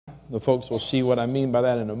The folks will see what I mean by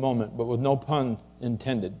that in a moment, but with no pun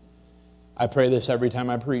intended. I pray this every time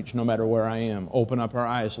I preach, no matter where I am. Open up our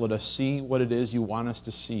eyes. Let us see what it is you want us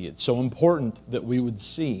to see. It's so important that we would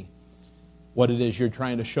see what it is you're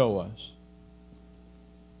trying to show us.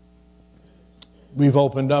 We've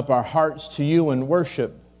opened up our hearts to you in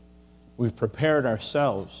worship. We've prepared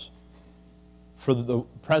ourselves for the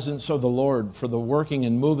presence of the Lord, for the working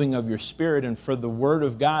and moving of your Spirit, and for the Word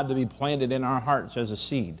of God to be planted in our hearts as a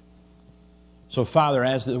seed. So, Father,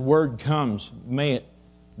 as the Word comes, may it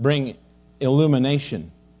bring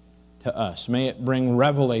illumination to us. May it bring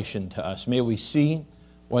revelation to us. May we see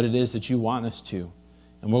what it is that you want us to.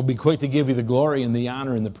 And we'll be quick to give you the glory and the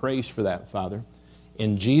honor and the praise for that, Father.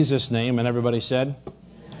 In Jesus' name, and everybody said?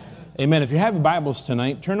 Amen. Amen. If you have your Bibles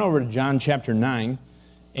tonight, turn over to John chapter 9,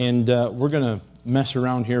 and we're going to mess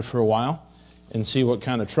around here for a while and see what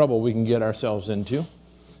kind of trouble we can get ourselves into.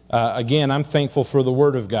 Again, I'm thankful for the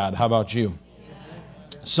Word of God. How about you? Amen.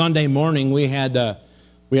 Sunday morning, we had a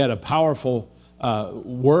powerful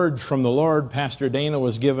word from the Lord. Pastor Dana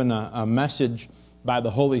was given a message by the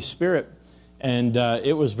Holy Spirit, and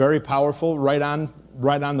it was very powerful, right on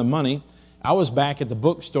the money. I was back at the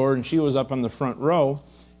bookstore, and she was up on the front row,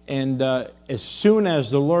 and as soon as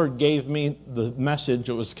the Lord gave me the message,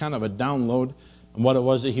 it was kind of a download on what it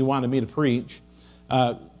was that He wanted me to preach.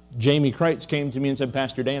 Jamie Kreitz came to me and said,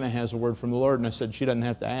 Pastor Dana has a word from the Lord, and I said, she doesn't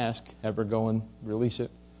have to ask, have her go and release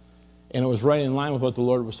it. And it was right in line with what the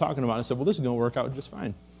Lord was talking about. I said, well, this is going to work out just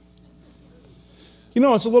fine. You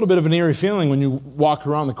know, it's a little bit of an eerie feeling when you walk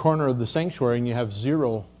around the corner of the sanctuary and you have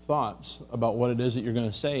zero thoughts about what it is that you're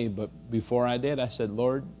going to say. But before I did, I said,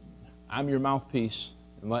 Lord, I'm your mouthpiece,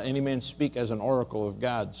 and let any man speak as an oracle of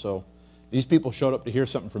God. So these people showed up to hear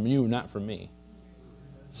something from you, not from me.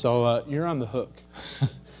 So you're on the hook.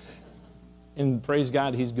 And praise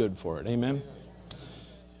God, He's good for it. Amen.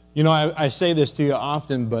 You know, I say this to you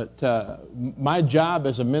often, but my job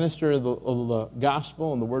as a minister of the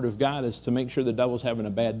gospel and the Word of God is to make sure the devil's having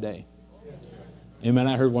a bad day. Amen.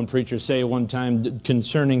 I heard one preacher say one time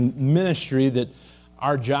concerning ministry that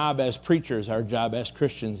our job as preachers, our job as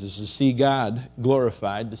Christians is to see God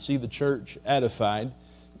glorified, to see the church edified,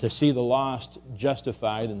 to see the lost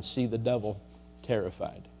justified, and see the devil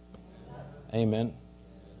terrified. Amen.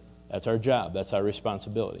 That's our job. That's our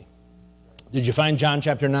responsibility. Did you find John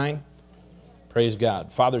chapter 9? Praise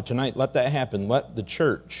God. Father, tonight, let that happen. Let the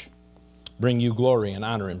church bring you glory and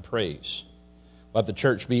honor and praise. Let the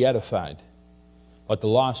church be edified. Let the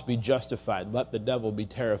lost be justified. Let the devil be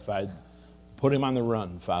terrified. Put him on the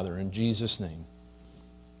run, Father, in Jesus' name.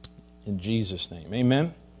 In Jesus' name.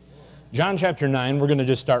 Amen. John chapter 9, we're going to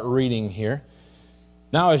just start reading here.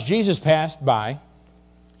 Now, as Jesus passed by,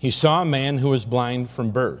 He saw a man who was blind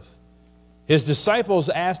from birth. His disciples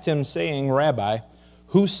asked Him, saying, Rabbi,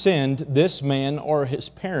 who sinned, this man or his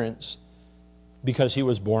parents, because he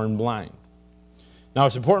was born blind? Now,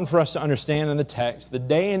 it's important for us to understand in the text, the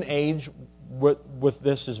day and age with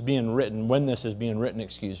this is being written, when this is being written,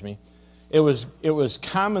 it was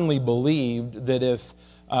commonly believed that if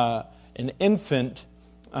an infant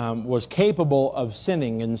was capable of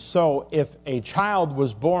sinning, and so if a child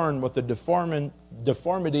was born with a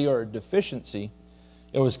deformity or a deficiency,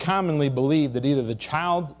 it was commonly believed that either the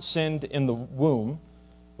child sinned in the womb,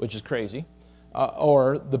 which is crazy,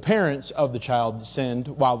 or the parents of the child sinned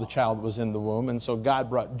while the child was in the womb, and so God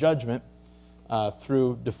brought judgment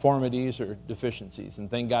through deformities or deficiencies,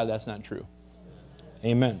 and thank God that's not true.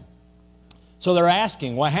 Amen. So they're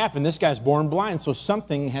asking, what happened? This guy's born blind, so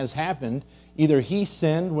something has happened. Either he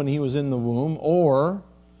sinned when he was in the womb, or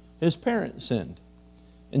his parents sinned.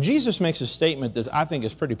 And Jesus makes a statement that I think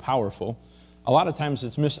is pretty powerful. A lot of times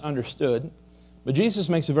it's misunderstood, but Jesus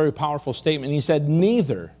makes a very powerful statement. He said,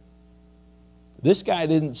 neither. This guy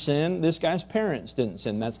didn't sin. This guy's parents didn't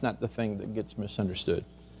sin. That's not the thing that gets misunderstood.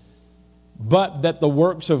 But that the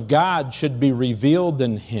works of God should be revealed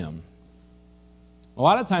in him. A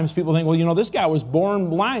lot of times people think, well, you know, this guy was born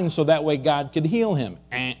blind so that way God could heal him.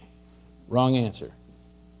 Wrong answer.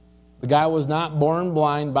 The guy was not born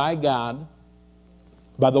blind by God,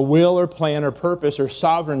 by the will or plan or purpose or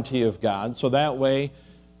sovereignty of God, so that way,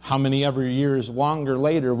 how many ever years longer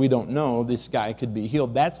later, we don't know, this guy could be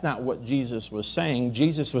healed. That's not what Jesus was saying.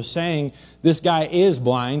 Jesus was saying, this guy is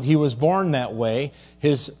blind. He was born that way.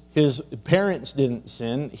 His parents didn't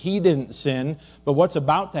sin. He didn't sin. But what's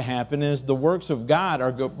about to happen is the works of God are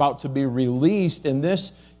about to be released, and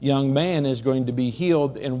this young man is going to be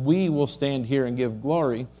healed, and we will stand here and give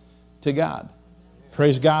glory to God.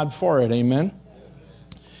 Praise God for it. Amen.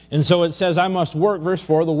 And so it says, I must work, verse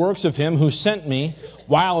 4, the works of him who sent me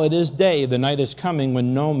while it is day. The night is coming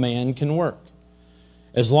when no man can work.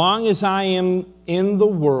 As long as I am in the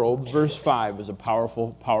world, verse 5 is a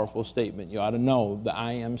powerful, powerful statement. You ought to know the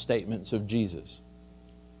I am statements of Jesus.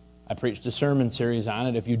 I preached a sermon series on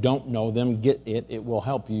it. If you don't know them, get it. It will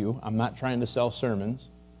help you. I'm not trying to sell sermons.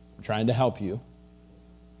 I'm trying to help you.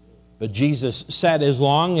 But Jesus said, as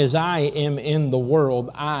long as I am in the world,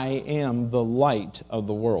 I am the light of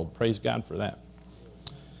the world. Praise God for that.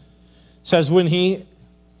 It says, when he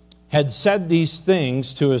had said these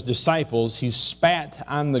things to his disciples, he spat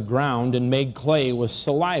on the ground and made clay with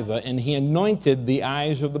saliva, and he anointed the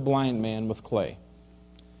eyes of the blind man with clay.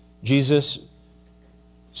 Jesus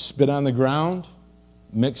spit on the ground,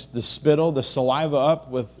 mixed the spittle, the saliva up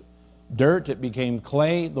with dirt. It became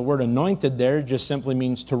clay. The word anointed there just simply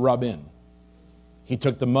means to rub in. He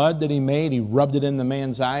took the mud that he made, he rubbed it in the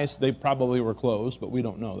man's eyes. They probably were closed, but we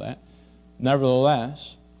don't know that.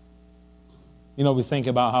 Nevertheless, you know, we think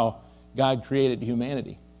about how God created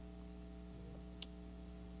humanity.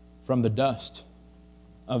 From the dust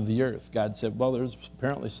of the earth, God said, well, there's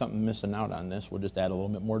apparently something missing out on this. We'll just add a little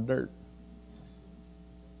bit more dirt.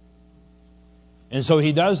 And so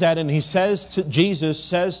he does that, and Jesus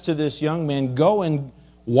says to this young man, go and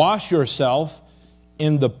wash yourself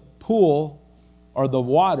in the pool or the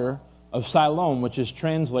water of Siloam, which is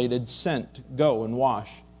translated sent. Go and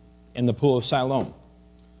wash in the pool of Siloam.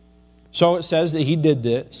 So it says that he did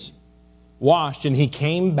this, washed, and he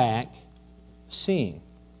came back seeing.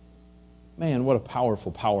 Man, what a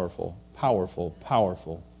powerful, powerful, powerful,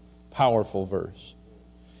 powerful, powerful verse.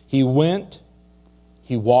 He went,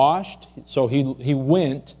 he washed, so he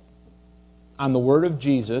went on the word of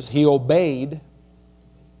Jesus. He obeyed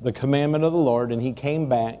the commandment of the Lord, and he came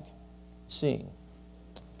back seeing.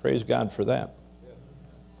 Praise God for that.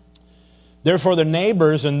 Therefore the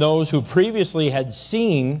neighbors and those who previously had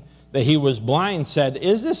seen that he was blind said,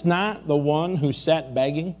 is this not the one who sat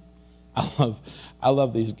begging? I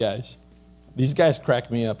love these guys. These guys crack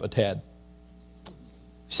me up a tad.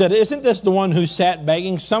 He said, isn't this the one who sat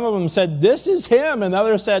begging? Some of them said, this is him. And the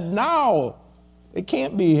others said, no, it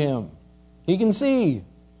can't be him. He can see.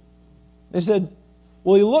 They said,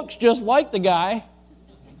 well, he looks just like the guy.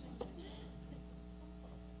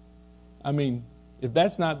 I mean, if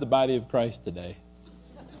that's not the body of Christ today,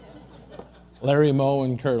 Larry, Moe,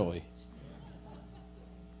 and Curly.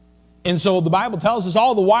 And so the Bible tells us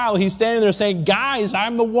all the while he's standing there saying, guys,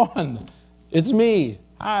 I'm the one. It's me.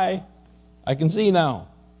 Hi. I can see now.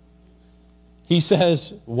 He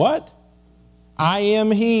says, what? I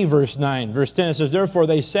am he, verse 9. Verse 10, it says, therefore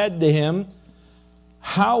they said to him,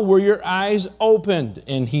 how were your eyes opened?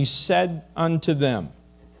 And he said unto them.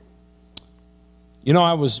 You know,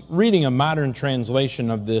 I was reading a modern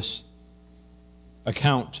translation of this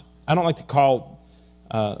account. I don't like to call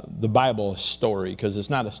the Bible a story because it's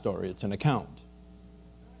not a story, it's an account.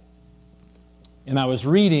 And I was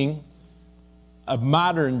reading a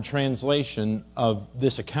modern translation of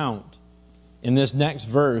this account. In this next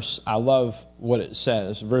verse, I love what it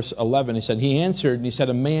says. Verse 11, he said, he answered and he said,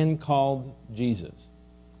 a man called Jesus.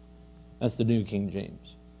 That's the New King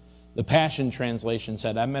James. The Passion Translation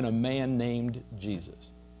said, I met a man named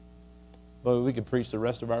Jesus. But we could preach the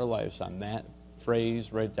rest of our lives on that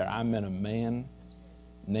phrase right there. I met a man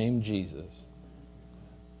named Jesus.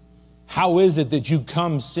 How is it that you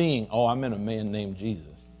come seeing, oh, I met a man named Jesus?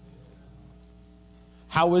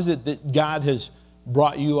 How is it that God has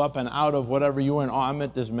brought you up and out of whatever you were in? Oh, I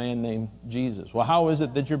met this man named Jesus. Well, how is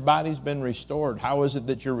it that your body's been restored? How is it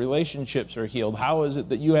that your relationships are healed? How is it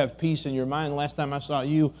that you have peace in your mind? Last time I saw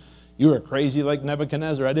you, you were crazy like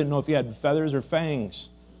Nebuchadnezzar. I didn't know if you had feathers or fangs.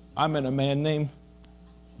 I met a man named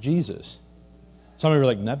Jesus. Some of you are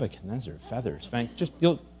like, Nebuchadnezzar, feathers, fangs.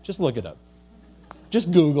 Just look it up.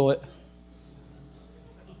 Just Google it.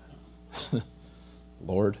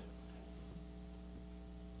 Lord,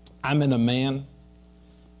 I met a man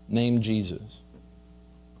named Jesus.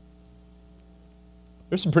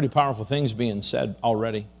 There's some pretty powerful things being said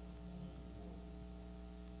already.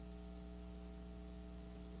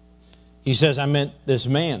 He says, I met this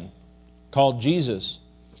man called Jesus,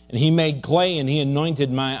 and he made clay and he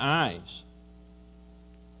anointed my eyes.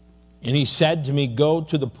 And he said to me, go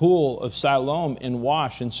to the pool of Siloam and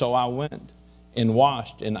wash. And so I went and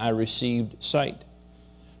washed, and I received sight.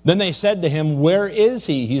 Then they said to him, where is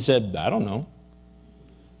he? He said, I don't know.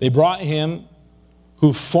 They brought him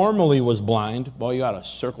who formerly was blind. Well, you got to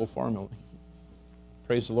circle formerly.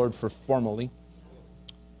 Praise the Lord for formerly.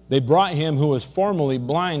 They brought him who was formerly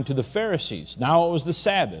blind to the Pharisees. Now it was the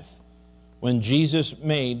Sabbath when Jesus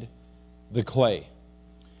made the clay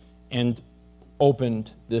and opened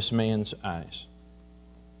this man's eyes.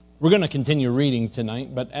 We're going to continue reading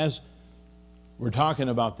tonight, but as we're talking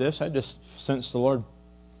about this, I just sensed the Lord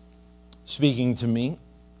speaking to me.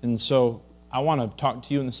 And so I want to talk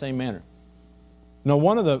to you in the same manner. Now,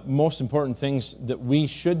 one of the most important things that we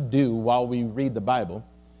should do while we read the Bible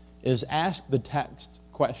is ask the text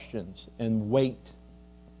questions and wait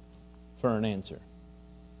for an answer.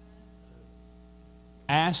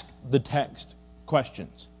 Ask the text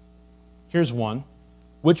questions. Here's one.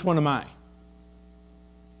 Which one am I?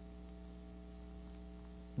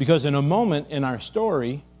 Because in a moment in our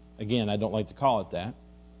story, again, I don't like to call it that,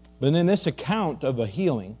 but in this account of a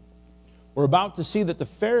healing, we're about to see that the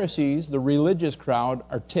Pharisees, the religious crowd,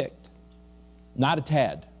 are ticked. Not a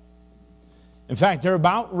tad. In fact, they're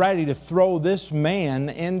about ready to throw this man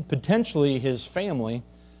and potentially his family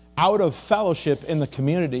out of fellowship in the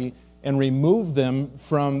community and remove them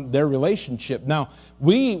from their relationship. Now,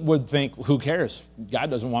 we would think, who cares? God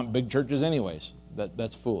doesn't want big churches anyways.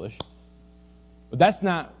 That's foolish. But that's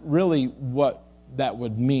not really what that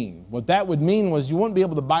would mean. What that would mean was you wouldn't be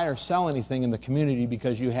able to buy or sell anything in the community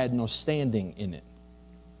because you had no standing in it.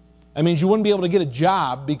 That means you wouldn't be able to get a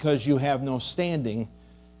job because you have no standing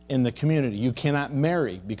in the community. You cannot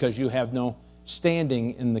marry because you have no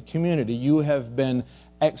standing in the community. You have been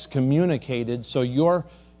excommunicated, so your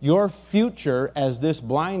future as this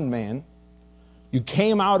blind man, you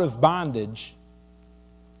came out of bondage.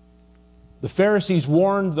 The Pharisees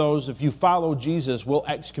warned those, if you follow Jesus, we'll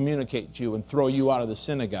excommunicate you and throw you out of the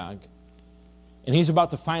synagogue. And he's about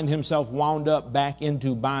to find himself wound up back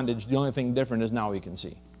into bondage. The only thing different is now he can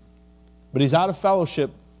see. But he's out of fellowship,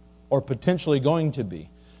 or potentially going to be.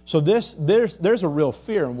 So there's a real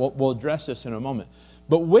fear, and we'll address this in a moment.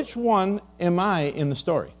 But which one am I in the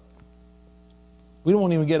story? We don't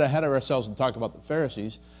want to even get ahead of ourselves and talk about the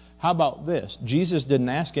Pharisees. How about this? Jesus didn't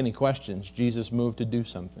ask any questions. Jesus moved to do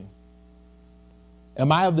something.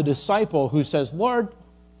 Am I of the disciple who says, Lord,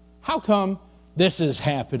 how come this is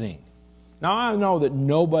happening? Now, I know that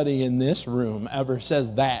nobody in this room ever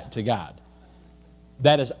says that to God.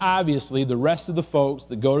 That is obviously the rest of the folks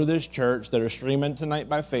that go to this church that are streaming tonight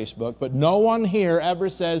by Facebook, but no one here ever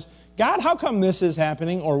says, God, how come this is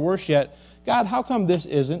happening? Or worse yet, God, how come this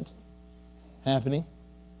isn't happening?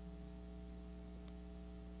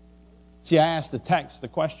 See, I asked the text the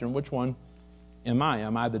question, which one am I?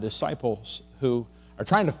 Am I the disciples who are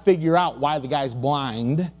trying to figure out why the guy's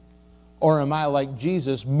blind? Or am I like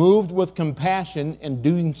Jesus, moved with compassion and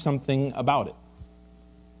doing something about it?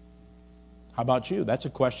 How about you? That's a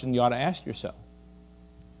question you ought to ask yourself.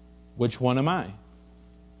 Which one am I?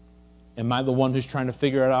 Am I the one who's trying to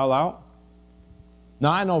figure it all out?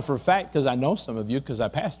 Now, I know for a fact, because I know some of you, because I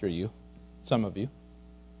pastor you, some of you.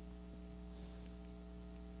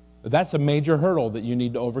 But that's a major hurdle that you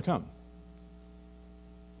need to overcome.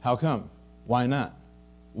 How come? Why not?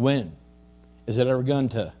 When? Is it ever going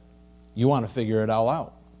to? You want to figure it all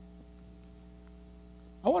out.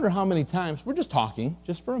 I wonder how many times, we're just talking,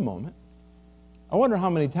 just for a moment. I wonder how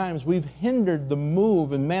many times we've hindered the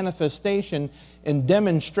move and manifestation and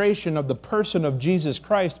demonstration of the person of Jesus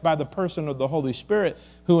Christ by the person of the Holy Spirit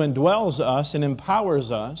who indwells us and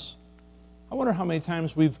empowers us. I wonder how many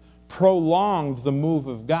times we've prolonged the move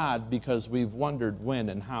of God because we've wondered when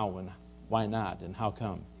and how and why not and how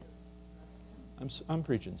come. I'm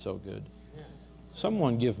preaching so good.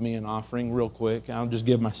 Someone give me an offering real quick. I'll just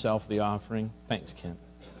give myself the offering. Thanks, Kent.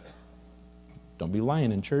 Don't be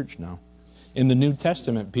lying in church now. In the New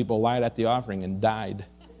Testament, people lied at the offering and died.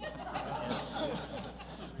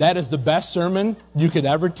 That is the best sermon you could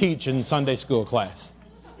ever teach in Sunday school class.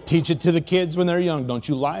 Teach it to the kids when they're young. Don't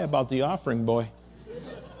you lie about the offering, boy.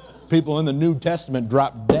 People in the New Testament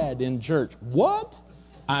drop dead in church. What?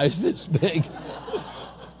 Eyes this big.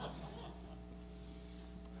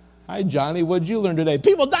 Hi, Johnny. What'd you learn today?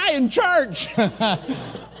 People die in church.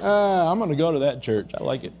 I'm going to go to that church. I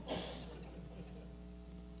like it.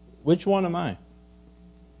 Which one am I?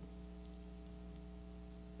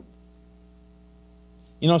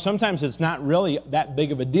 You know, sometimes it's not really that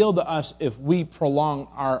big of a deal to us if we prolong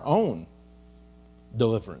our own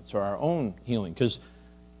deliverance or our own healing. Because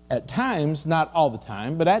at times, not all the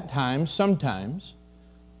time, but at times, sometimes,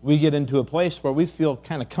 we get into a place where we feel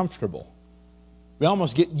kind of comfortable. We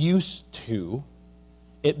almost get used to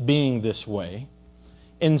it being this way.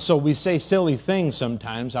 And so we say silly things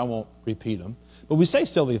sometimes. I won't repeat them. But we say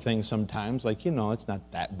silly things sometimes, like, it's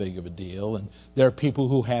not that big of a deal, and there are people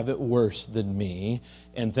who have it worse than me,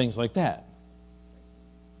 and things like that.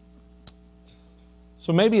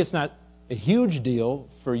 So maybe it's not a huge deal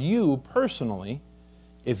for you personally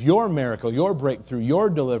if your miracle, your breakthrough, your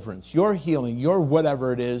deliverance, your healing, your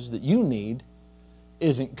whatever it is that you need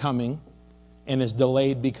isn't coming and is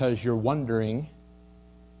delayed because you're wondering.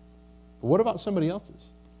 But what about somebody else's?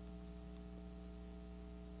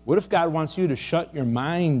 What if God wants you to shut your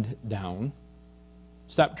mind down,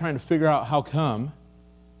 stop trying to figure out how come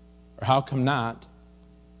or how come not,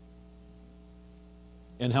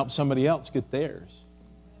 and help somebody else get theirs?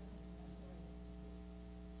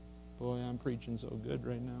 Boy, I'm preaching so good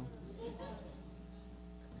right now.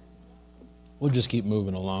 We'll just keep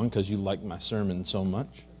moving along because you like my sermon so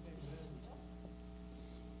much.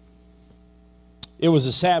 It was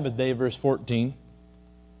a Sabbath day, verse 14,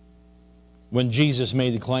 when Jesus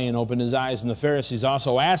made the clay and opened his eyes, and the Pharisees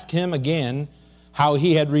also asked him again how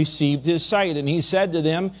he had received his sight. And he said to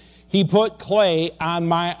them, he put clay on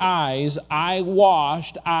my eyes, I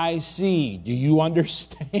washed, I see. Do you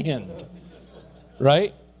understand?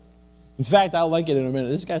 Right? In fact, I'll like it in a minute.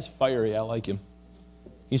 This guy's fiery. I like him.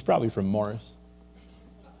 He's probably from Morris.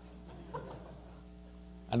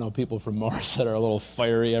 I know people from Morris that are a little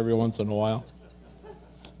fiery every once in a while.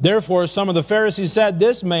 Therefore, some of the Pharisees said,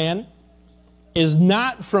 this man is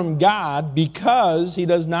not from God because he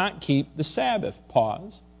does not keep the Sabbath.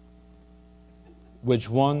 Pause. Which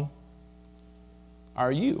one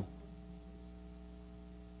are you?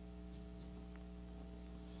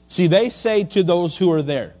 See, they say to those who are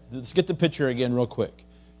there, let's get the picture again real quick.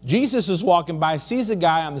 Jesus is walking by, sees a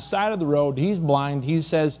guy on the side of the road. He's blind. He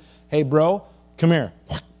says, hey, bro, come here.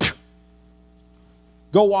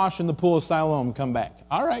 Go wash in the pool of Siloam, come back.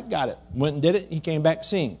 All right, got it. Went and did it. He came back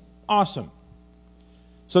seeing. Awesome.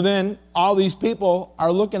 So then all these people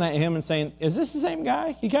are looking at him and saying, is this the same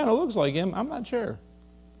guy? He kind of looks like him. I'm not sure.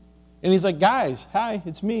 And he's like, guys, hi,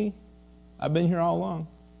 it's me. I've been here all along.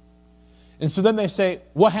 And so then they say,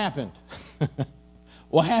 what happened?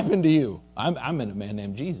 What happened to you? I'm in a man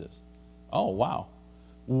named Jesus. Oh, wow.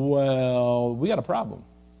 Well, we got a problem.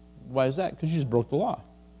 Why is that? Because you just broke the law.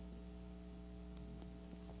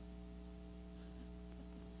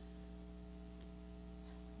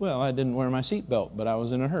 Well, I didn't wear my seatbelt, but I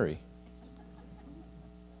was in a hurry.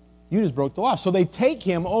 You just broke the law. So they take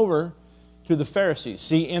him over to the Pharisees.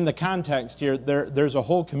 See, in the context here, there's a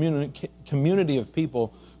whole community of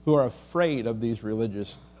people who are afraid of these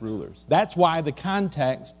religious rulers. That's why the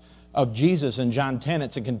context of Jesus in John 10,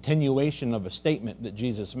 it's a continuation of a statement that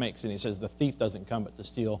Jesus makes. And he says, the thief doesn't come but to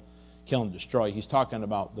steal, kill, and destroy. He's talking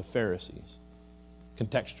about the Pharisees,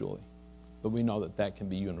 contextually. But we know that that can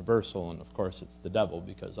be universal, and of course it's the devil,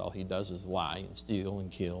 because all he does is lie and steal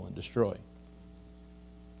and kill and destroy.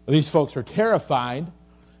 These folks are terrified,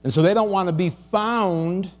 and so they don't want to be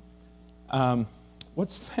found,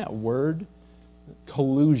 what's that word?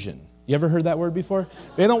 Collusion. You ever heard that word before?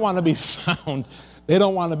 They don't want to be found. They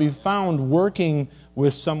don't want to be found working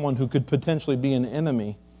with someone who could potentially be an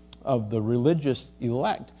enemy of the religious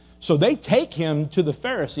elect. So they take him to the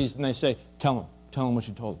Pharisees and they say, tell him what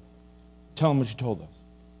you told him. Tell him what you told us.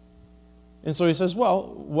 And so he says, well,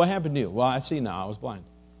 what happened to you? Well, I see now. I was blind.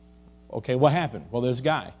 Okay, what happened? Well, there's a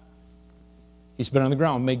guy. He spit on the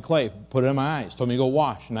ground, made clay, put it in my eyes, told me to go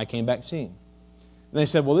wash, and I came back seeing. And they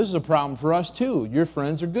said, well, this is a problem for us too. Your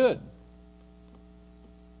friends are good.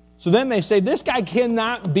 So then they say, this guy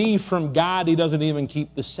cannot be from God. He doesn't even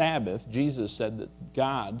keep the Sabbath. Jesus said that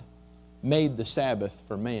God made the Sabbath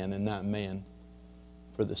for man and not man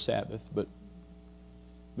for the Sabbath. But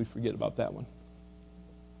we forget about that one.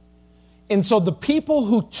 And so the people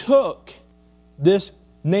who took this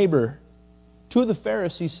neighbor to the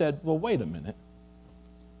Pharisees said, well, wait a minute.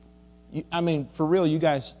 I mean, for real, you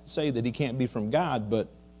guys say that he can't be from God, but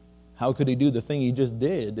how could he do the thing he just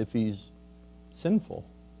did if he's sinful?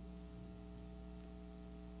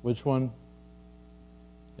 Which one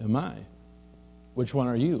am I? Which one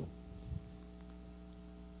are you?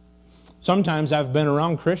 Sometimes I've been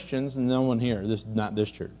around Christians, and no one here, not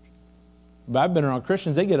this church, but I've been around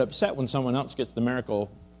Christians, they get upset when someone else gets the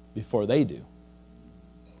miracle before they do.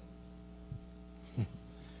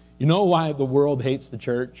 You know why the world hates the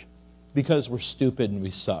church? Because we're stupid and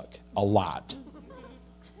we suck a lot.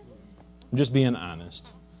 I'm just being honest.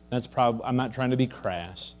 I'm not trying to be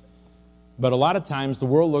crass. But a lot of times the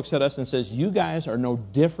world looks at us and says, you guys are no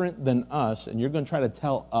different than us, and you're going to try to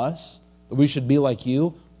tell us that we should be like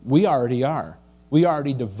you? We already are. We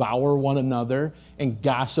already devour one another and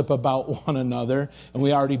gossip about one another, and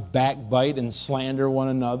we already backbite and slander one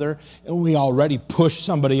another, and we already push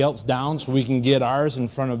somebody else down so we can get ours in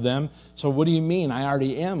front of them. So what do you mean I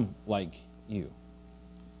already am like you?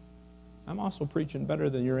 I'm also preaching better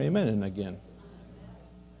than your amen again.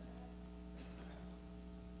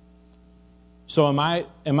 So am I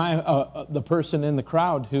the person in the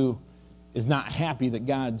crowd who is not happy that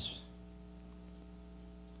God's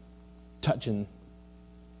touching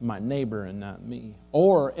my neighbor and not me?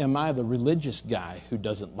 Or am I the religious guy who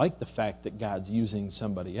doesn't like the fact that God's using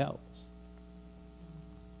somebody else?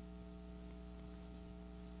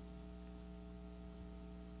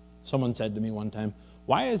 Someone said to me one time,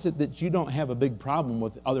 why is it that you don't have a big problem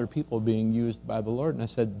with other people being used by the Lord? And I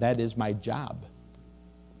said, that is my job.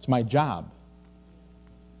 It's my job.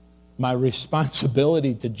 My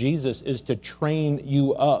responsibility to Jesus is to train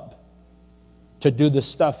you up to do the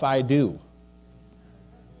stuff I do.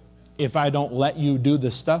 If I don't let you do the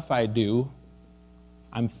stuff I do,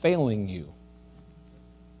 I'm failing you.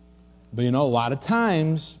 But you know, a lot of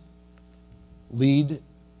times, leaders,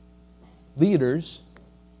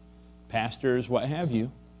 pastors, what have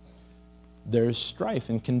you, there's strife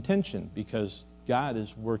and contention because God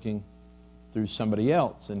is working through somebody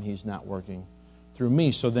else and He's not working through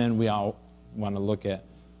me. So then we all want to look at,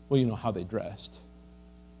 well, you know, how they dressed,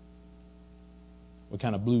 what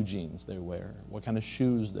kind of blue jeans they wear, what kind of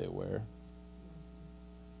shoes they wear.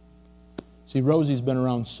 See, Rosie's been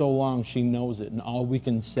around so long, she knows it. And all we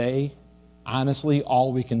can say, honestly,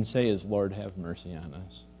 all we can say is, Lord, have mercy on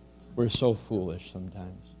us. We're so foolish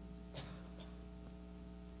sometimes.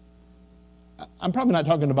 I'm probably not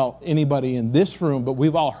talking about anybody in this room, but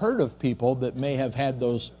we've all heard of people that may have had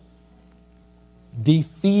those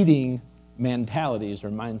defeating mentalities or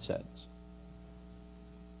mindsets.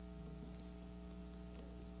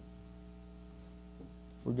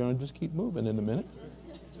 We're going to just keep moving in a minute.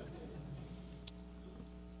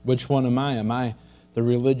 Which one am I? Am I the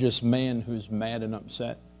religious man who's mad and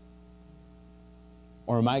upset?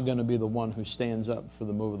 Or am I going to be the one who stands up for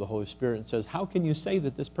the move of the Holy Spirit and says, how can you say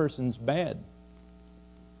that this person's bad?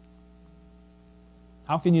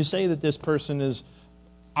 How can you say that this person is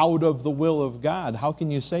out of the will of God? How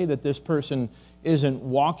can you say that this person isn't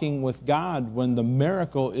walking with God when the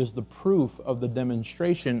miracle is the proof of the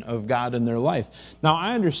demonstration of God in their life? Now,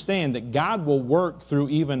 I understand that God will work through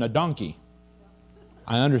even a donkey.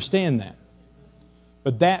 I understand that.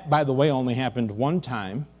 But that, by the way, only happened one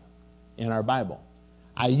time in our Bible.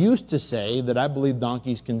 I used to say that I believe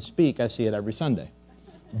donkeys can speak. I see it every Sunday.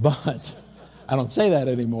 But I don't say that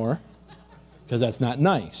anymore because that's not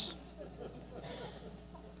nice.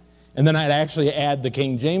 And then I'd actually add the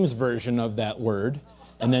King James version of that word,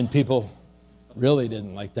 and then people really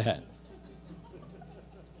didn't like that.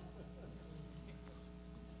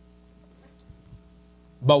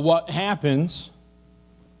 But what happens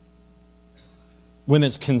when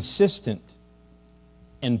it's consistent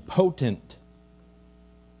and potent,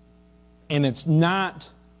 and it's not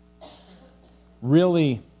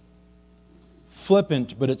really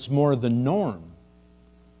flippant, but it's more the norm?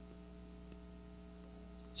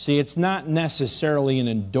 See, it's not necessarily an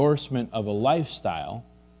endorsement of a lifestyle,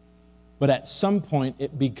 but at some point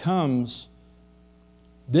it becomes,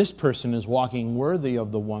 this person is walking worthy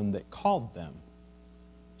of the one that called them.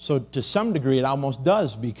 So to some degree, it almost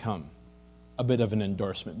does become a bit of an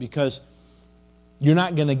endorsement, because you're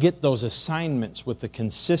not going to get those assignments with the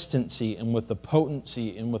consistency and with the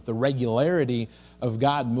potency and with the regularity of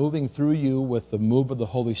God moving through you with the move of the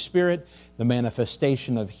Holy Spirit, the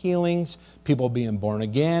manifestation of healings, people being born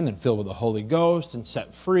again and filled with the Holy Ghost and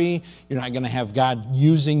set free. You're not going to have God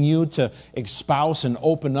using you to espouse and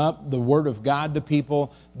open up the Word of God to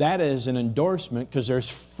people. That is an endorsement, because there's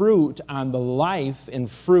fruit on the life and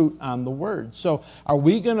fruit on the Word. So are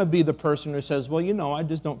we going to be the person who says, well, you know, I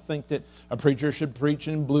just don't think that a preacher should preach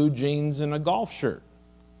in blue jeans and a golf shirt?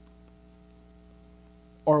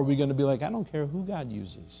 Or are we going to be like, I don't care who God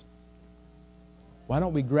uses. Why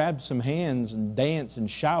don't we grab some hands and dance and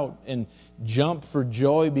shout and jump for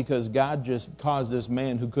joy because God just caused this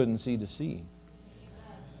man who couldn't see to see?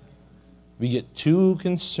 We get too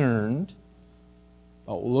concerned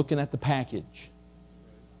about looking at the package.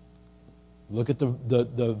 Look at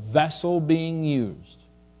the vessel being used.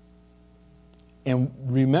 And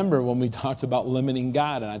remember when we talked about limiting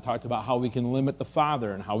God, and I talked about how we can limit the Father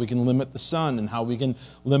and how we can limit the Son and how we can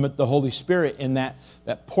limit the Holy Spirit, in that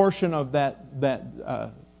portion of that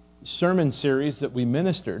sermon series that we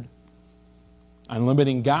ministered on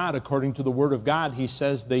limiting God according to the Word of God, he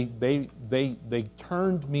says they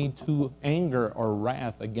turned me to anger or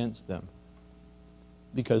wrath against them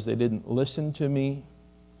because they didn't listen to me.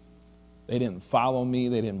 They didn't follow me.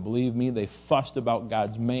 They didn't believe me. They fussed about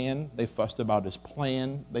God's man. They fussed about His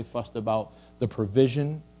plan. They fussed about the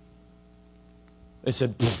provision. They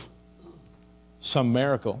said, some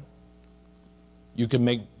miracle. You can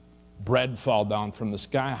make bread fall down from the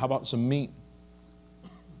sky. How about some meat?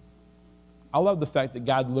 I love the fact that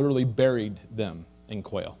God literally buried them in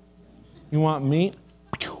quail. You want meat?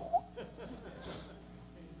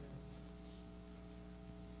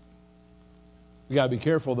 We got to be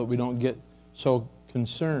careful that we don't get so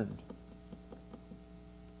concerned.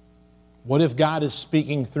 What if God is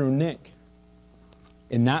speaking through Nick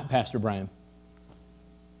and not Pastor Brian?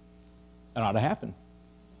 It ought to happen.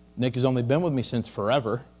 Nick has only been with me since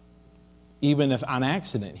forever. Even if on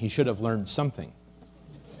accident, he should have learned something.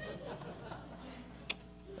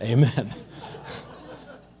 Amen.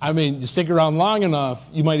 I mean, you stick around long enough,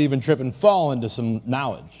 you might even trip and fall into some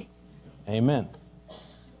knowledge. Amen.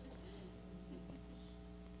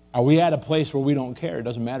 Are we at a place where we don't care? It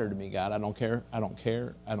doesn't matter to me, God. I don't care. I don't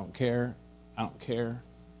care. I don't care. I don't care.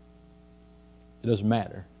 It doesn't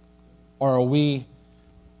matter. Or are we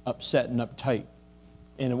upset and uptight?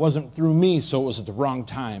 And it wasn't through me, so it was at the wrong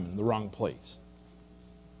time and the wrong place.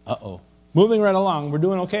 Uh-oh. Moving right along. We're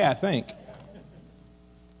doing okay, I think.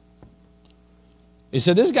 He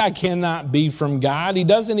said, this guy cannot be from God. He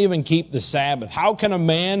doesn't even keep the Sabbath. How can a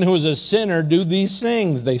man who is a sinner do these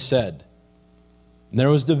things, they said. And there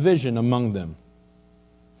was division among them.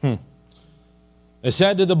 They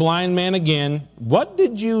said to the blind man again, what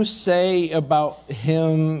did you say about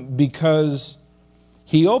him because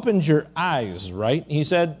he opened your eyes, right? He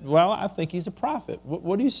said, well, I think he's a prophet.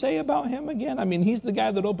 What do you say about him again? I mean, he's the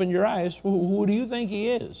guy that opened your eyes. Who do you think he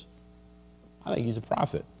is? I think he's a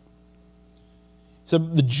prophet. So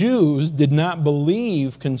the Jews did not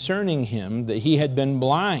believe concerning him that he had been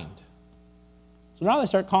blind. So now they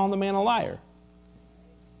start calling the man a liar.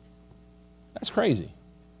 That's crazy.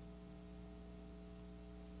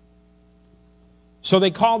 So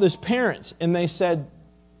they called his parents and they said,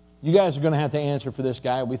 you guys are going to have to answer for this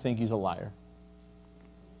guy. We think he's a liar.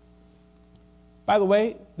 By the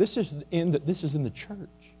way, this is in the church.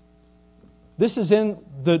 This is in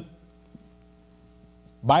the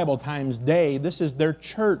Bible Times Day. This is their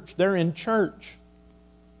church. They're in church.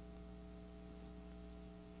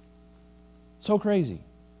 So crazy.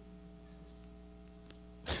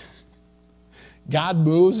 God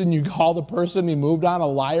moves and you call the person he moved on a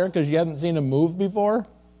liar because you haven't seen him move before?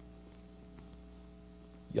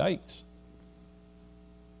 Yikes.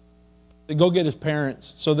 They go get his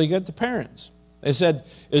parents. So they get the parents. They said,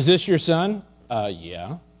 is this your son?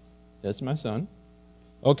 Yeah, that's my son.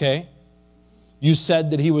 Okay. You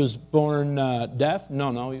said that he was born deaf?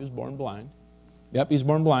 No, he was born blind. Yep, he's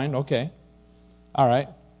born blind. Okay. All right.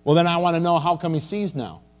 Well, then I want to know how come he sees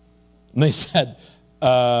now. And they said,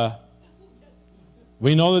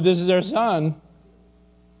 we know that this is our son.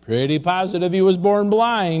 Pretty positive he was born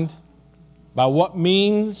blind. By what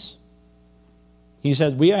means? He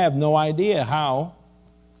said, we have no idea how.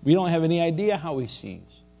 We don't have any idea how he sees.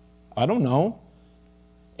 I don't know.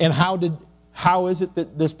 And how is it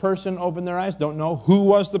that this person opened their eyes? Don't know. Who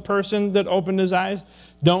was the person that opened his eyes?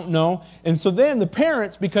 Don't know. And so then the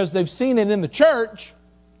parents, because they've seen it in the church,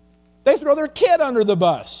 they throw their kid under the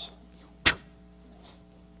bus.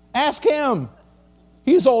 Ask him.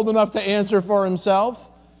 He's old enough to answer for himself.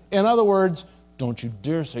 In other words, don't you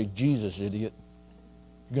dare say Jesus, idiot.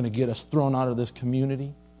 You're going to get us thrown out of this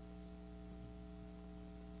community.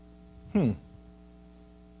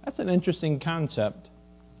 That's an interesting concept.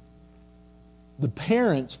 The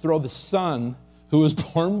parents throw the son who was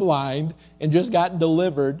born blind and just got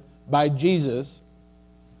delivered by Jesus.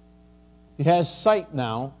 He has sight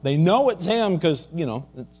now. They know it's him because,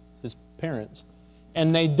 it's his parents.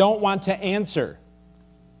 And they don't want to answer.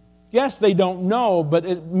 Yes, they don't know, but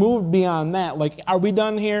it moved beyond that. Like, are we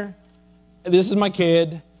done here? This is my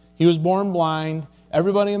kid. He was born blind.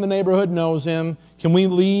 Everybody in the neighborhood knows him. Can we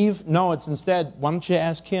leave? No, it's instead, why don't you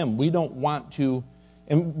ask him? We don't want to.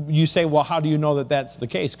 And you say, well, how do you know that that's the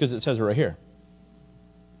case? Because it says it right here.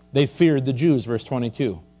 They feared the Jews, verse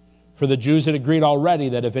 22. For the Jews had agreed already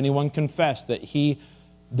that if anyone confessed that he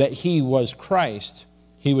was Christ,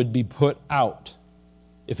 he would be put out.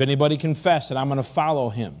 If anybody confessed that I'm going to follow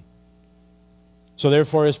him. So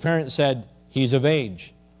therefore his parents said, he's of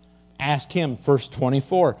age. Ask him, verse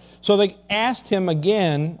 24. So they asked him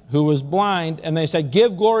again, who was blind, and they said,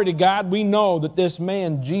 give glory to God. We know that this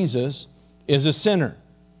man, Jesus, is a sinner.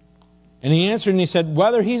 And he answered and he said,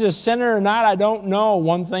 whether he's a sinner or not, I don't know.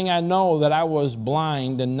 One thing I know, that I was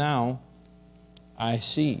blind and now I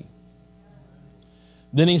see.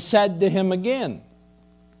 Then he said to him again.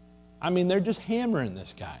 I mean, they're just hammering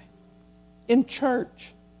this guy. In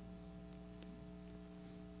church.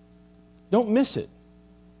 Don't miss it.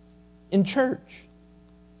 In church.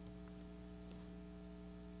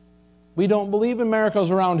 We don't believe in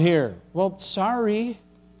miracles around here. Well, sorry.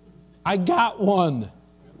 I got one.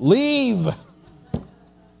 Leave.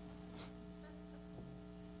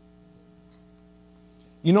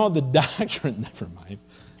 You know, the doctrine,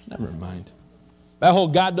 never mind. That whole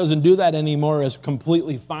God doesn't do that anymore is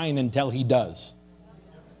completely fine until he does.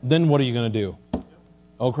 Then what are you going to do?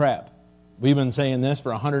 Oh, crap. We've been saying this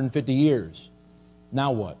for 150 years.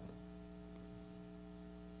 Now what?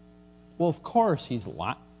 Well, of course he's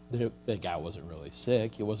lying. the guy wasn't really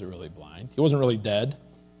sick. He wasn't really blind. He wasn't really dead.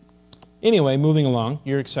 Anyway, moving along.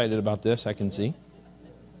 You're excited about this, I can see.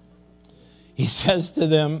 He says to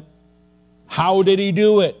them, how did he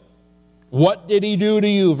do it? What did he do to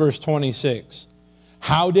you? Verse 26.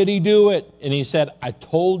 How did he do it? And he said, I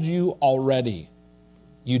told you already.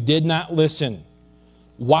 You did not listen.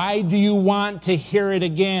 Why do you want to hear it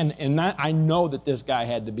again? And I know that this guy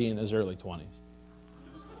had to be in his early 20s.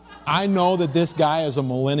 I know that this guy is a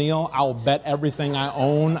millennial. I'll bet everything I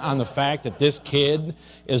own on the fact that this kid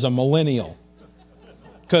is a millennial.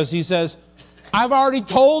 Because he says, I've already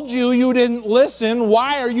told you you didn't listen.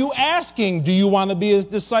 Why are you asking? Do you want to be his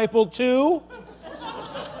disciple too?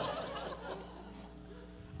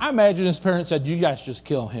 I imagine his parents said, you guys just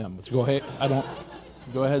kill him. Let's go ahead.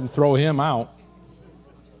 Go ahead and throw him out.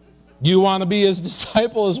 You want to be his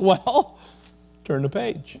disciple as well? Turn the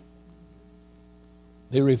page.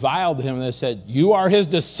 They reviled him and they said, you are his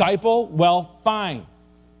disciple? Well, fine.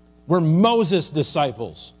 We're Moses'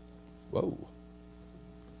 disciples. Whoa.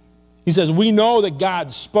 He says, we know that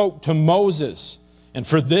God spoke to Moses. And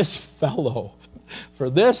for this fellow,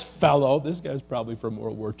 this guy's probably from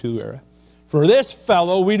World War II era. For this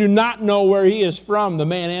fellow, we do not know where he is from. The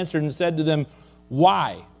man answered and said to them,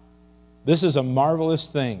 why? This is a marvelous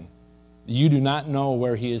thing. You do not know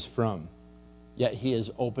where he is from. Yet he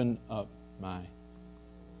has opened up my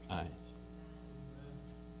eyes.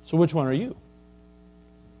 So which one are you?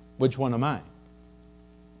 Which one am I?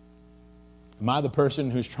 Am I the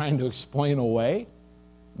person who's trying to explain away?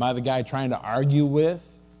 Am I the guy trying to argue with?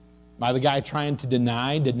 Am I the guy trying to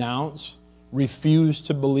deny, denounce, refuse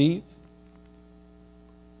to believe?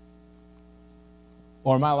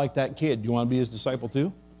 Or am I like that kid? Do you want to be his disciple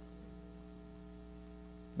too?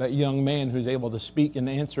 That young man who's able to speak and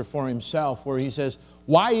answer for himself, where he says,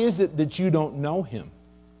 why is it that you don't know him?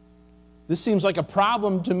 This seems like a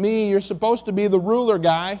problem to me. You're supposed to be the ruler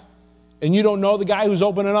guy, and you don't know the guy who's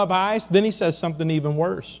opening up eyes. Then he says something even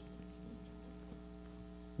worse.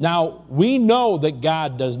 Now, we know that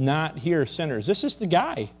God does not hear sinners. This is the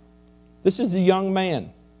guy. This is the young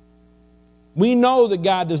man. We know that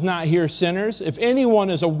God does not hear sinners. If anyone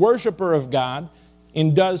is a worshiper of God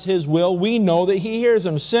and does his will, we know that he hears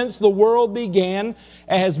them. Since the world began,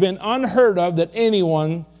 it has been unheard of that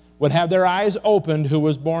anyone would have their eyes opened who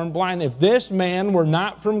was born blind. If this man were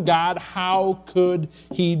not from God, how could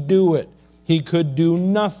he do it? He could do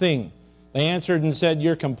nothing. They answered and said,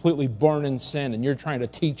 you're completely born in sin and you're trying to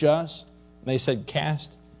teach us. And they said,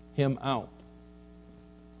 cast him out.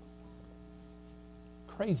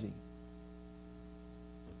 Crazy.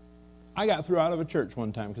 I got thrown out of a church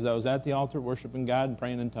one time because I was at the altar worshiping God and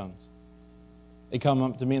praying in tongues. They come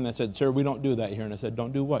up to me and they said, sir, we don't do that here. And I said,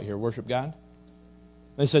 don't do what here? Worship God?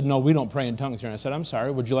 They said, no, we don't pray in tongues here. And I said, I'm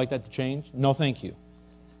sorry, would you like that to change? No, thank you.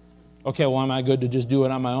 Okay, well, am I good to just do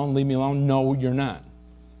it on my own? Leave me alone? No, you're not.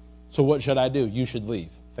 So what should I do? You should leave.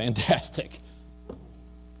 Fantastic.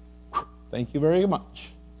 Thank you very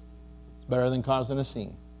much. It's better than causing a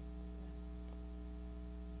scene.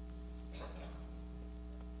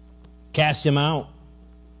 Cast him out.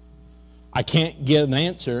 I can't get an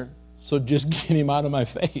answer, so just get him out of my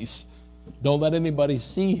face. Don't let anybody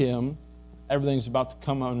see him. Everything's about to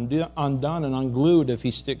come undone and unglued if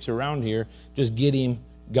he sticks around here. Just get him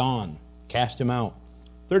gone. Cast him out.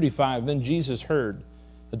 35, then Jesus heard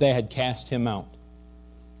that they had cast him out.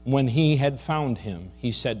 When he had found him,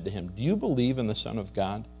 he said to him, do you believe in the Son of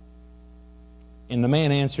God? And the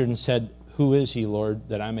man answered and said, who is he, Lord,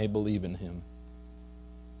 that I may believe in him?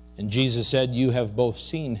 And Jesus said, you have both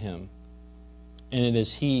seen him, and it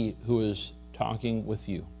is he who is talking with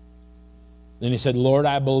you. Then he said, Lord,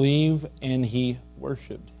 I believe, and he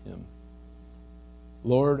worshiped him.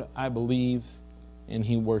 Lord, I believe, and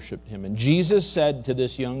he worshiped him. And Jesus said to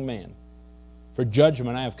this young man, for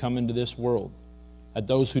judgment I have come into this world, that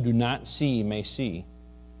those who do not see may see,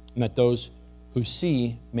 and that those who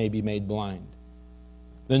see may be made blind.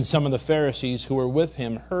 Then some of the Pharisees who were with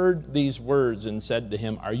him heard these words and said to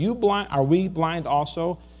him, are you blind? Are we blind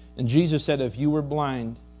also? And Jesus said, if you were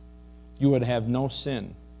blind, you would have no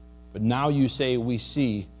sin. But now you say, we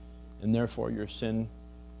see, and therefore your sin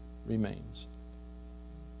remains.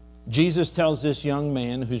 Jesus tells this young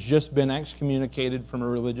man who's just been excommunicated from a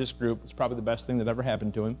religious group, it's probably the best thing that ever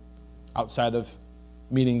happened to him, outside of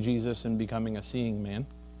meeting Jesus and becoming a seeing man.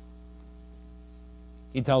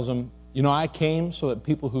 He tells him, you know, I came so that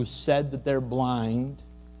people who said that they're blind,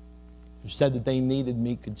 who said that they needed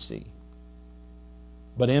me, could see.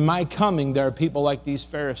 But in my coming, there are people like these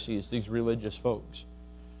Pharisees, these religious folks,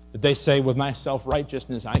 that they say, with my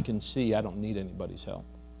self-righteousness, I can see. I don't need anybody's help.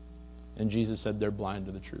 And Jesus said they're blind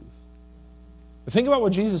to the truth. But think about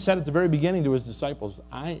what Jesus said at the very beginning to his disciples.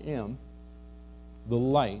 I am the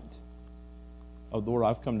light of the world.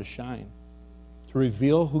 I've come to shine, to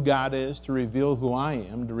reveal who God is, to reveal who I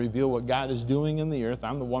am, to reveal what God is doing in the earth.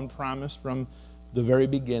 I'm the one promised from the very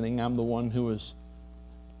beginning. I'm the one who was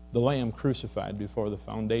the Lamb crucified before the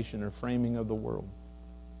foundation or framing of the world.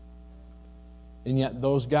 And yet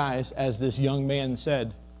those guys, as this young man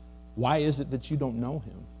said, why is it that you don't know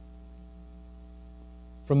him?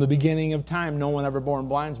 From the beginning of time, no one ever born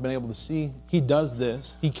blind has been able to see. He does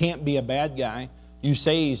this. He can't be a bad guy. You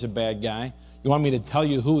say he's a bad guy. You want me to tell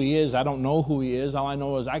you who he is? I don't know who he is. All I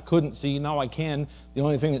know is I couldn't see. Now I can. The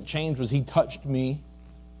only thing that changed was he touched me.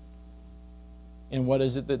 And what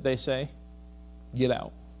is it that they say? Get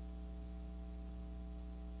out.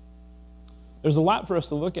 There's a lot for us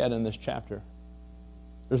to look at in this chapter.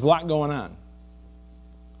 There's a lot going on.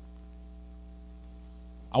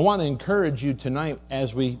 I want to encourage you tonight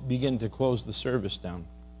as we begin to close the service down.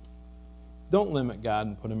 Don't limit God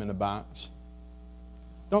and put him in a box.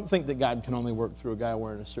 Don't think that God can only work through a guy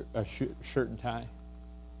wearing a shirt and tie.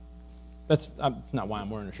 That's not why I'm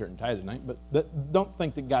wearing a shirt and tie tonight, but don't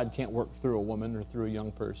think that God can't work through a woman or through a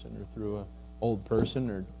young person or through an old person.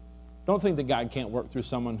 Or don't think that God can't work through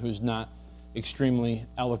someone who's not extremely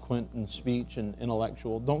eloquent in speech and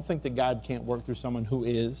intellectual. Don't think that God can't work through someone who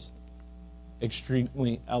is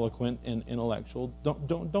extremely eloquent and intellectual.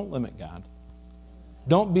 Don't limit God.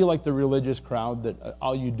 Don't be like the religious crowd that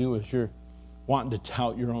all you do is you're wanting to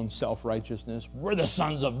tout your own self-righteousness. We're the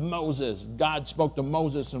sons of Moses. God spoke to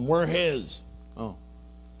Moses and we're his. Oh,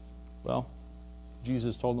 well,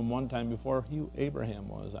 Jesus told them one time before Abraham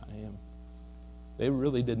was, I am. They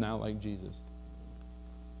really did not like Jesus.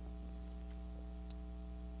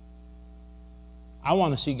 I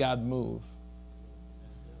want to see God move.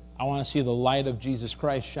 I want to see the light of Jesus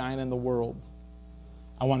Christ shine in the world.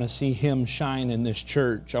 I want to see him shine in this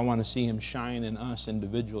church. I want to see him shine in us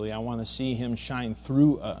individually. I want to see him shine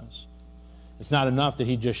through us. It's not enough that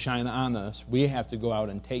he just shine on us. We have to go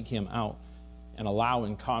out and take him out and allow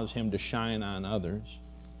and cause him to shine on others,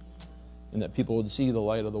 and that people would see the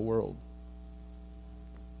light of the world.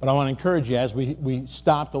 But I want to encourage you, as we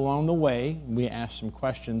stopped along the way, and we asked some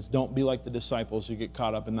questions, don't be like the disciples who get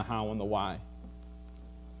caught up in the how and the why.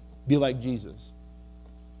 Be like Jesus.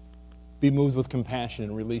 Be moved with compassion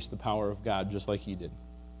and release the power of God just like he did.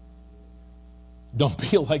 Don't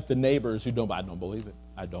be like the neighbors who I don't believe it.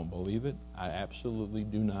 I don't believe it. I absolutely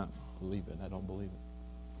do not believe it. I don't believe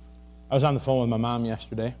it. I was on the phone with my mom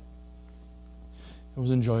yesterday. It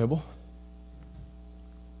was enjoyable.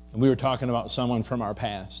 And we were talking about someone from our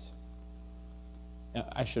past.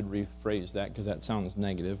 I should rephrase that because that sounds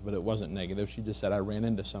negative, but it wasn't negative. She just said, I ran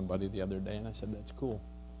into somebody the other day, and I said, that's cool.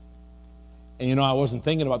 And you know, I wasn't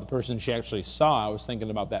thinking about the person she actually saw. I was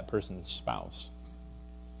thinking about that person's spouse.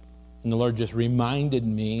 And the Lord just reminded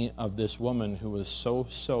me of this woman who was so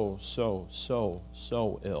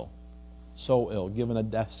ill. So ill, given a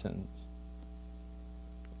death sentence.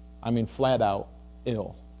 I mean, flat out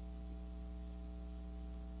ill.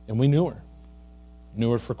 And we knew her.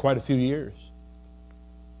 Knew her for quite a few years.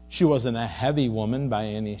 She wasn't a heavy woman by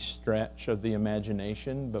any stretch of the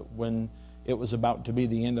imagination, but when it was about to be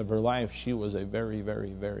the end of her life, she was a very, very,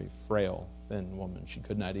 very frail, thin woman. She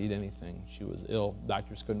could not eat anything. She was ill.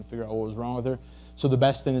 Doctors couldn't figure out what was wrong with her. So the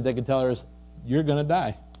best thing that they could tell her is, you're going to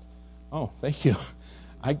die. Oh, thank you.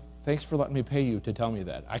 Thanks for letting me pay you to tell me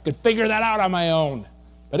that. I could figure that out on my own.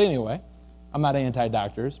 But anyway, I'm not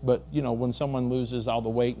anti-doctors, but you know, when someone loses all the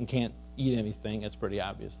weight and can't eat anything, it's pretty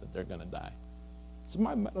obvious that they're going to die. It's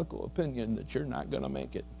my medical opinion that you're not going to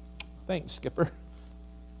make it. Thanks, Skipper.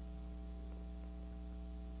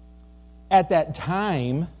 At that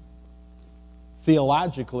time,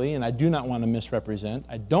 theologically, and I do not want to misrepresent,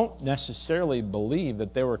 I don't necessarily believe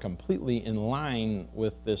that they were completely in line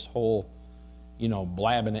with this whole,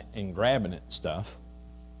 blabbing it and grabbing it stuff.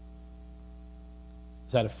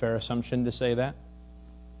 Is that a fair assumption to say that?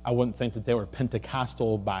 I wouldn't think that they were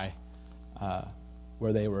Pentecostal by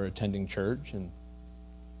where they were attending church, and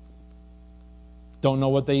don't know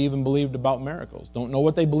what they even believed about miracles. Don't know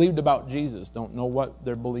what they believed about Jesus. Don't know what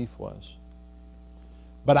their belief was.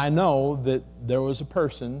 But I know that there was a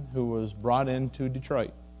person who was brought into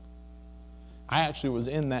Detroit. I actually was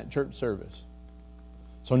in that church service.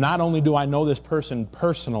 So not only do I know this person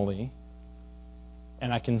personally,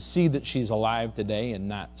 and I can see that she's alive today and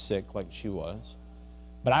not sick like she was,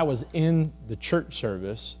 but I was in the church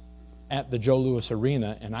service at the Joe Louis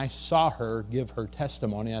Arena, and I saw her give her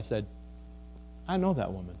testimony. I said, I know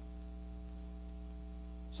that woman.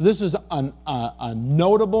 So this is a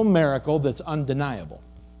notable miracle that's undeniable.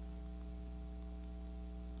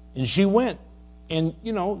 And she went And,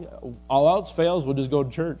 you know, all else fails, we'll just go to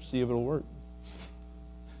church, see if it'll work.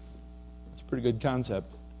 It's a pretty good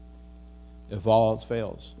concept. If all else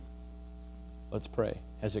fails, let's pray.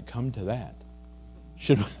 Has it come to that?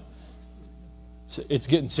 It's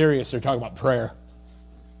getting serious. They're talking about prayer.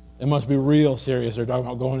 It must be real serious. They're talking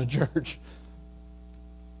about going to church.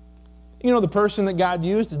 You know, the person that God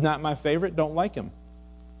used is not my favorite. Don't like him.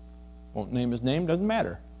 Won't name his name. Doesn't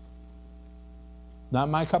matter. Not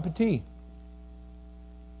my cup of tea.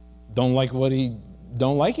 Don't like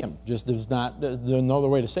don't like him. Just there's no other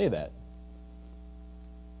way to say that.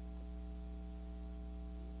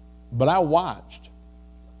 But I watched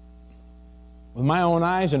with my own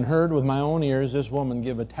eyes and heard with my own ears this woman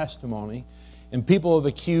give a testimony. And people have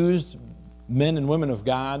accused men and women of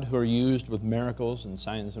God who are used with miracles and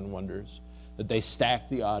signs and wonders, that they stack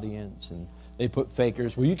the audience and they put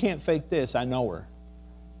fakers. Well, you can't fake this. I know her.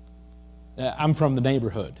 I'm from the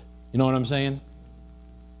neighborhood. You know what I'm saying?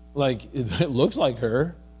 Like, it looks like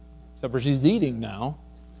her, except for she's eating now.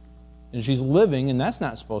 And she's living, and that's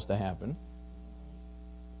not supposed to happen.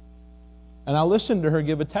 And I listened to her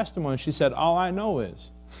give a testimony. She said, all I know is.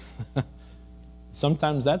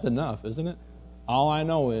 Sometimes that's enough, isn't it? All I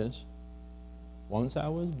know is, once I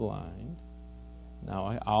was blind.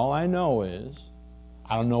 Now, all I know is,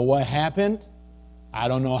 I don't know what happened. I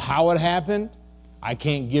don't know how it happened. I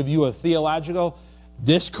can't give you a theological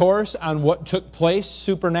discourse on what took place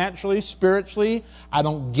supernaturally, spiritually. I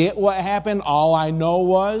don't get what happened. All I know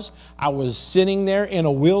was I was sitting there in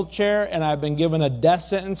a wheelchair and I've been given a death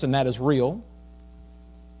sentence, and that is real.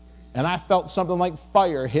 And I felt something like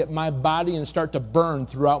fire hit my body and start to burn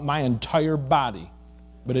throughout my entire body,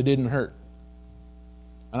 but it didn't hurt.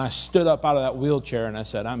 And I stood up out of that wheelchair and I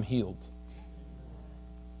said, I'm healed.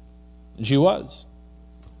 And she was.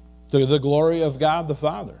 To the glory of God the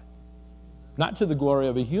Father. Not to the glory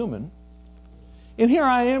of a human. And here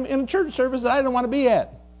I am in a church service that I didn't want to be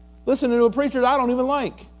at, listening to a preacher that I don't even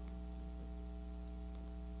like.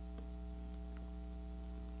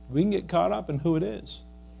 We can get caught up in who it is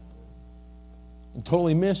and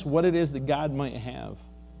totally miss what it is that God might have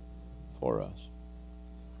for us.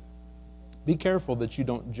 Be careful that you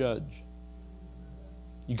don't judge.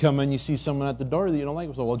 You come in, you see someone at the door that you don't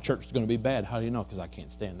like. So, well, church is going to be bad. How do you know? Because I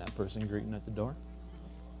can't stand that person greeting at the door.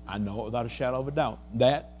 I know it without a shadow of a doubt.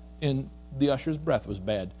 That and the usher's breath was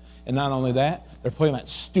bad. And not only that, they're playing that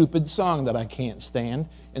stupid song that I can't stand,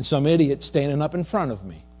 and some idiot standing up in front of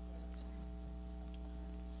me.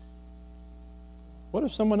 What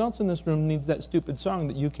if someone else in this room needs that stupid song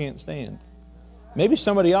that you can't stand? Maybe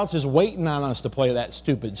somebody else is waiting on us to play that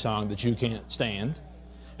stupid song that you can't stand.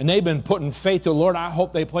 And they've been putting faith to the Lord. I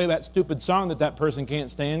hope they play that stupid song that person can't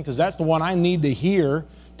stand, because that's the one I need to hear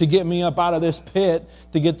to get me up out of this pit,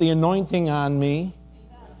 to get the anointing on me.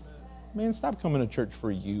 Man, stop coming to church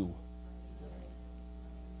for you.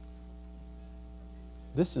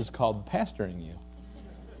 This is called pastoring you.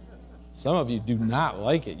 Some of you do not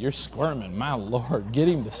like it. You're squirming. My Lord, get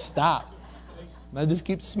him to stop. And I just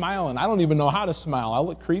keep smiling. I don't even know how to smile. I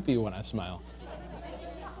look creepy when I smile.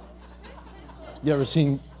 You ever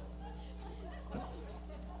seen...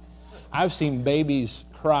 I've seen babies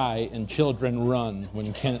cry and children run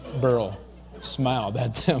when Kent Burrell smiled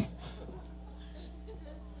at them.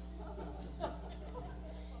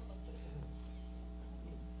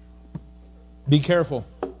 Be careful.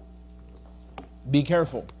 Be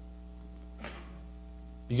careful.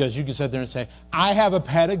 Because you can sit there and say, I have a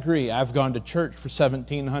pedigree. I've gone to church for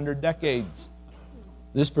 1,700 decades.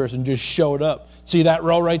 This person just showed up. See that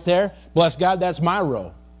row right there? Bless God, that's my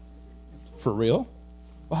row. For real?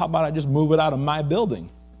 Well, how about I just move it out of my building?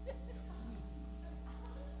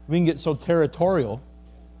 We can get so territorial.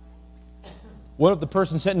 What if the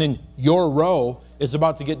person sitting in your row is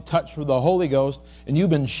about to get touched with the Holy Ghost, and you've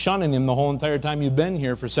been shunning him the whole entire time you've been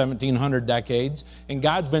here for 1,700 decades, and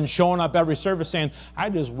God's been showing up every service saying, I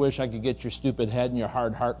just wish I could get your stupid head and your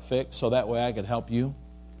hard heart fixed so that way I could help you.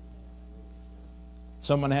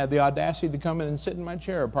 Someone had the audacity to come in and sit in my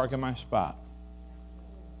chair or park in my spot.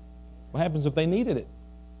 What happens if they needed it?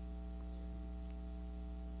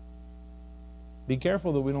 Be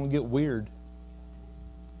careful that we don't get weird.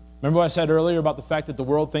 Remember what I said earlier about the fact that the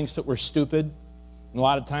world thinks that we're stupid? And a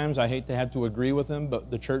lot of times I hate to have to agree with them, but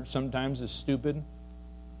the church sometimes is stupid.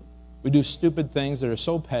 We do stupid things that are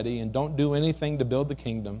so petty and don't do anything to build the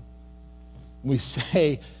kingdom. We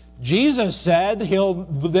say, Jesus said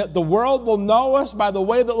that the world will know us by the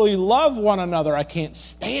way that we love one another. I can't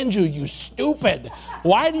stand you, you stupid.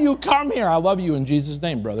 Why do you come here? I love you in Jesus'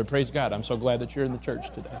 name, brother. Praise God. I'm so glad that you're in the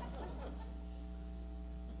church today.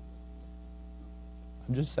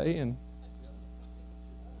 I'm just saying.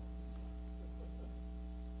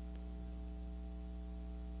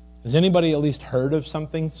 Has anybody at least heard of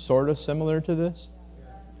something sort of similar to this?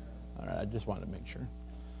 All right, I just wanted to make sure.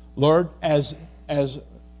 Lord, as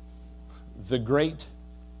the great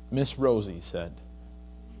Miss Rosie said,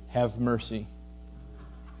 have mercy.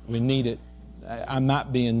 We need it. I'm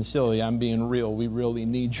not being silly. I'm being real. We really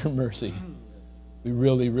need your mercy. We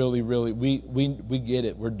really, really, really, we get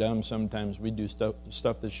it. We're dumb sometimes. We do stuff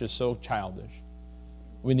that's just so childish.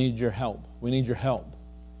 We need your help. We need your help.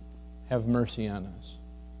 Have mercy on us.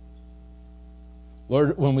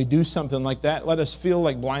 Lord, when we do something like that, let us feel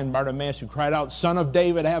like blind Bartimaeus who cried out, Son of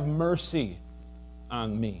David, have mercy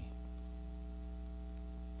on me.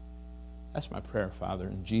 That's my prayer, Father,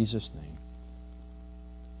 in Jesus' name.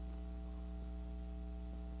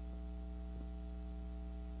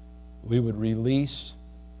 We would release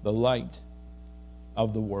the light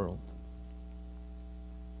of the world.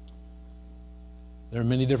 There are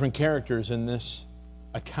many different characters in this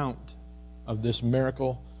account of this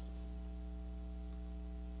miracle.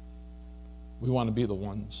 We want to be the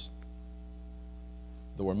ones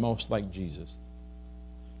that were most like Jesus.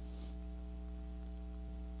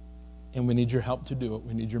 And we need your help to do it.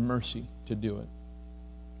 We need your mercy to do it.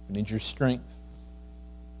 We need your strength.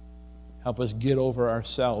 Help us get over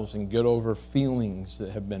ourselves and get over feelings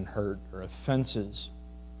that have been hurt or offenses.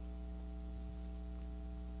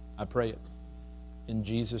 I pray it in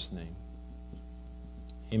Jesus' name.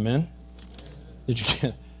 Amen. Did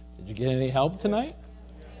you get any help tonight?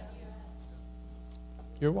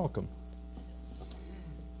 You're welcome.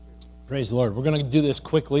 Praise the Lord. We're going to do this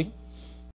quickly.